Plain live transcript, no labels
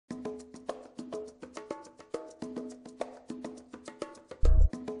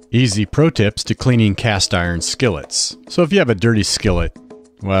Easy pro tips to cleaning cast iron skillets. So if you have a dirty skillet,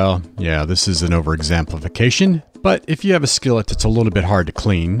 well, yeah, this is an overexamplification, but if you have a skillet that's a little bit hard to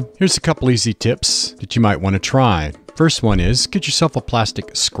clean, here's a couple easy tips that you might want to try. First one is get yourself a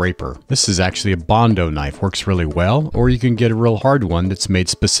plastic scraper. This is actually a Bondo knife, works really well, or you can get a real hard one that's made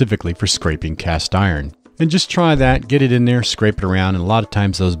specifically for scraping cast iron. And just try that, get it in there, scrape it around, and a lot of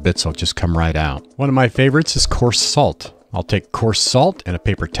times those bits will just come right out. One of my favorites is coarse salt. I'll take coarse salt and a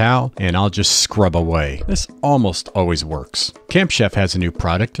paper towel and I'll just scrub away. This almost always works. Camp Chef has a new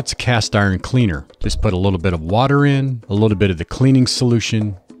product. It's a cast iron cleaner. Just put a little bit of water in, a little bit of the cleaning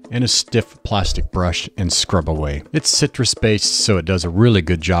solution, and a stiff plastic brush and scrub away. It's citrus based, so it does a really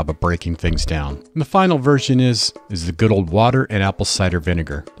good job of breaking things down. And the final version is the good old water and apple cider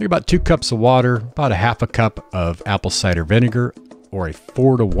vinegar. Take about 2 cups of water, about a half a cup of apple cider vinegar, or a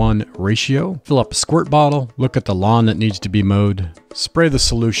 4-to-1 ratio. Fill up a squirt bottle, look at the lawn that needs to be mowed, spray the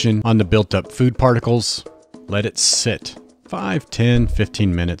solution on the built up food particles, let it sit 5, 10,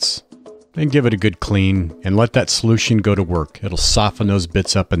 15 minutes, then give it a good clean and let that solution go to work. It'll soften those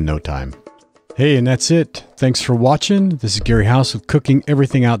bits up in no time. Hey, and that's it. Thanks for watching. This is Gary House of Cooking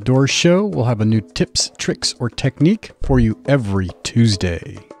Everything Outdoors show. We'll have a new tips, tricks, or technique for you every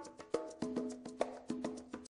Tuesday.